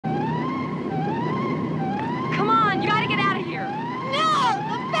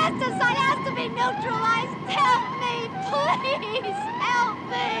neutralized. Help me, please. Help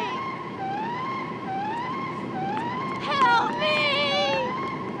me. Help me.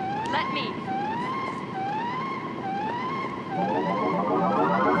 Let me.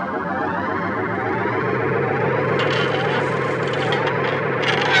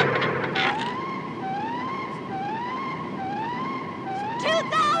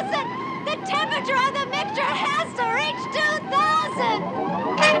 The temperature of the mixture has to reach 2,000!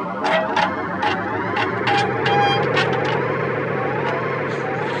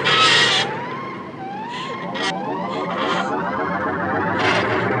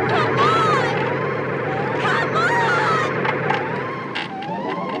 Come on! Come on!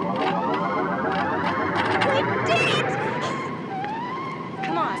 We did it!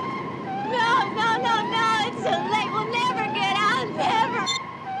 Come on. No, it's too late. We'll never get out, never!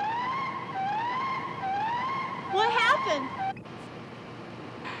 What happened?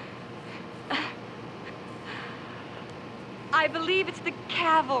 I believe it's the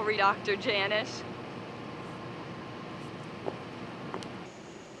cavalry, Dr. Janice.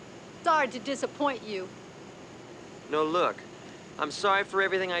 Sorry to disappoint you. No, look. I'm sorry for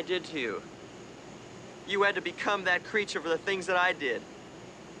everything I did to you. You had to become that creature for the things that I did.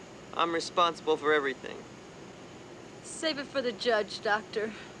 I'm responsible for everything. Save it for the judge,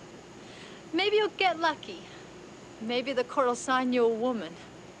 Doctor. Maybe you'll get lucky. Maybe the court will assign you a woman.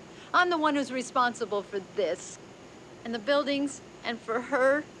 I'm the one who's responsible for this. And the buildings, and for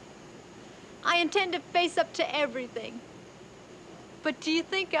her. I intend to face up to everything. But do you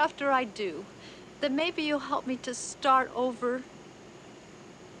think after I do, that maybe you'll help me to start over?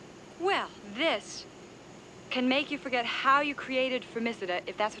 Well, this can make you forget how you created Formicida,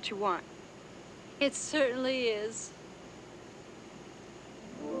 if that's what you want. It certainly is.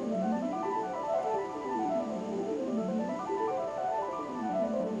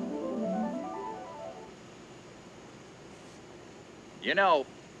 You know,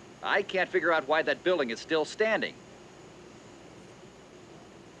 I can't figure out why that building is still standing.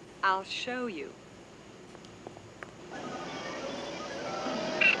 I'll show you.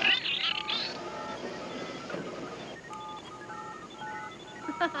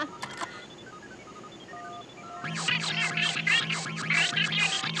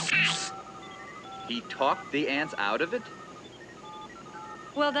 He talked the ants out of it?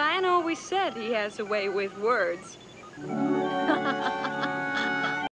 Well, Diane always said he has a way with words.